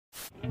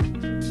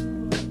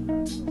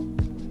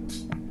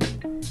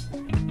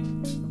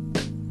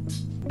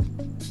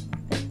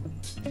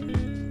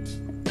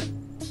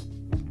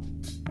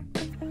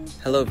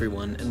Hello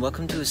everyone, and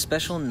welcome to a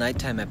special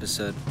nighttime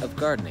episode of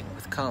Gardening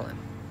with Colin.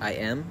 I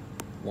am,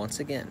 once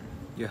again,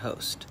 your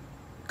host,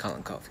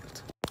 Colin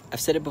Caulfield. I've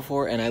said it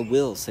before and I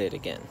will say it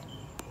again.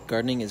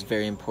 Gardening is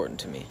very important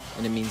to me,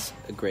 and it means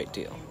a great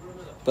deal.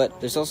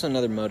 But there's also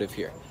another motive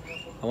here.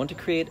 I want to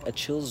create a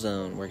chill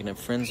zone where I can have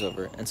friends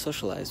over and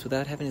socialize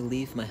without having to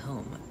leave my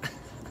home.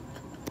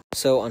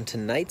 So on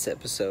tonight's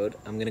episode,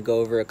 I'm going to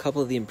go over a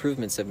couple of the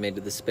improvements I've made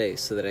to the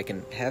space so that I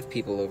can have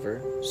people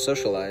over,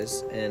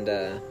 socialize, and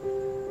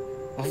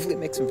hopefully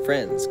make some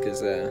friends,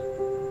 because it'd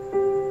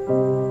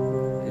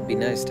be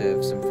nice to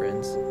have some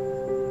friends.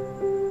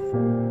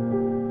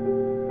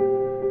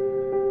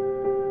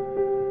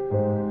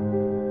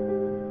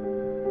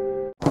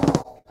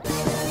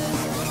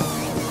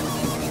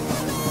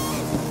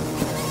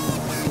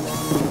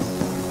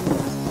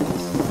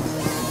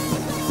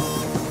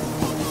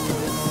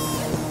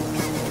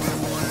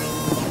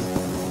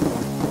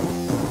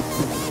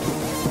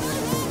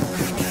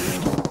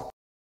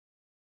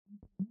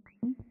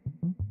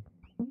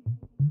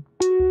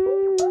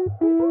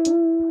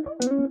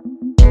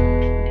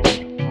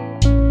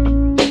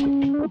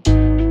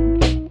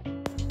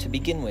 To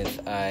begin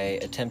with, I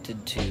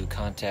attempted to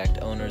contact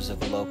owners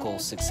of local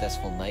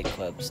successful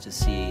nightclubs to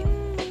see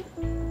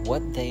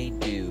what they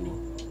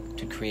do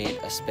to create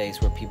a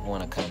space where people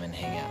want to come and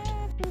hang out.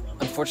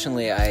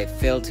 Unfortunately, I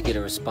failed to get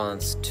a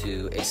response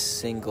to a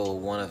single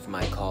one of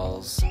my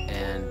calls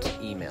and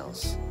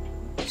emails,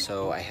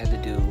 so I had to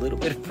do a little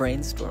bit of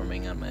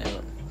brainstorming on my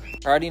own.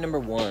 Priority number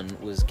one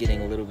was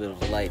getting a little bit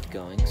of light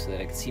going so that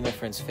I could see my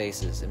friends'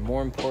 faces, and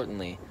more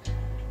importantly,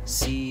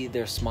 see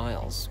their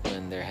smiles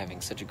when they're having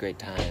such a great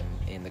time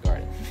in the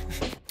garden.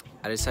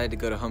 I decided to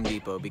go to Home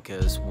Depot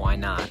because why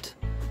not?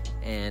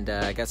 And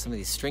I got some of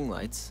these string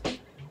lights.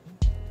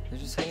 They're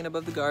just hanging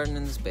above the garden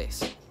in the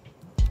space.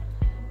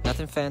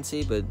 Nothing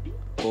fancy, but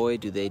boy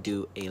do they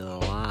do a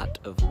lot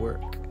of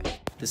work.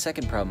 The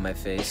second problem I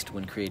faced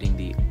when creating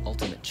the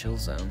ultimate chill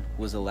zone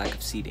was a lack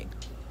of seating.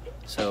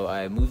 So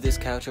I moved this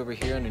couch over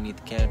here underneath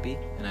the canopy,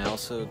 and I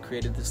also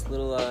created this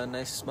little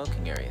nice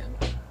smoking area.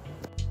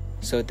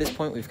 So at this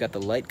point, we've got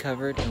the light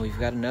covered, and we've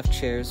got enough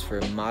chairs for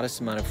a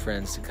modest amount of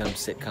friends to come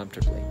sit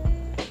comfortably.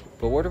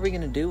 But what are we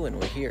going to do when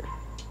we're here?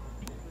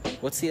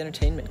 What's the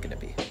entertainment going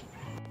to be?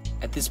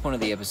 At this point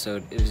of the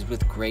episode, it is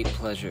with great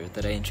pleasure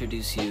that I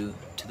introduce you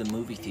to the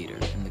movie theater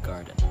in the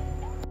garden.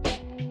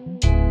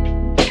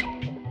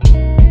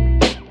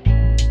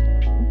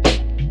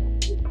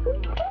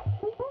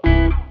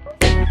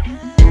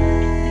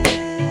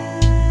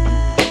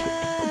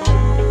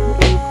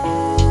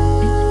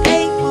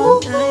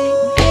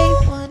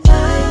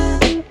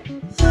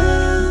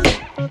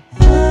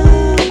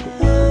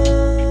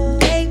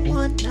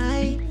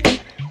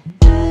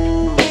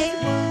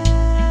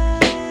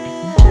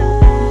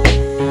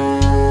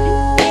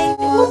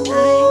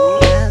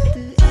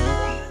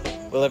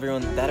 Well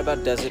everyone, that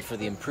about does it for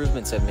the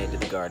improvements I've made to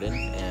the garden,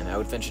 and I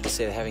would venture to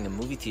say that having a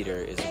movie theater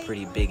is a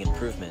pretty big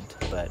improvement,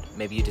 but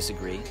maybe you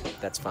disagree.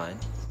 That's fine.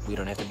 We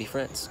don't have to be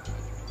friends.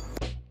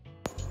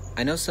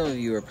 I know some of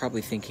you are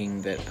probably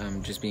thinking that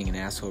I'm just being an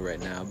asshole right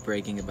now,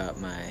 bragging about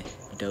my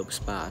dope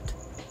spot,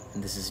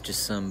 and this is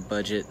just some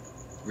budget,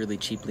 really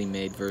cheaply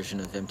made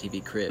version of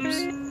MTV Cribs.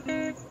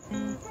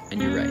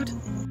 And you're right.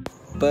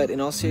 But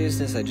in all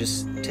seriousness, I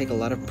just take a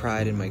lot of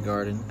pride in my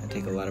garden. I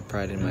take a lot of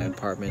pride in my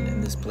apartment,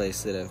 in this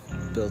place that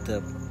I've built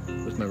up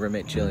with my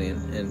roommate Jillian,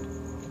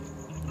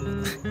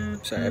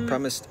 and sorry, I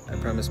promised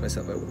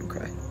myself I wouldn't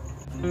cry.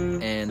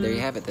 And there you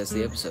have it, that's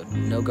the episode.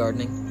 No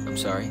gardening, I'm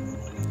sorry.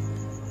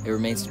 It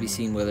remains to be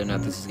seen whether or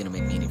not this is going to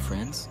make me any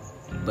friends,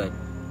 but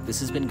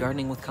this has been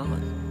Gardening with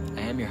Colin.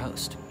 I am your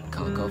host,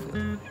 Colin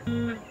Caulfield.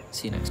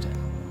 See you next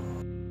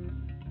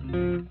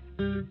time.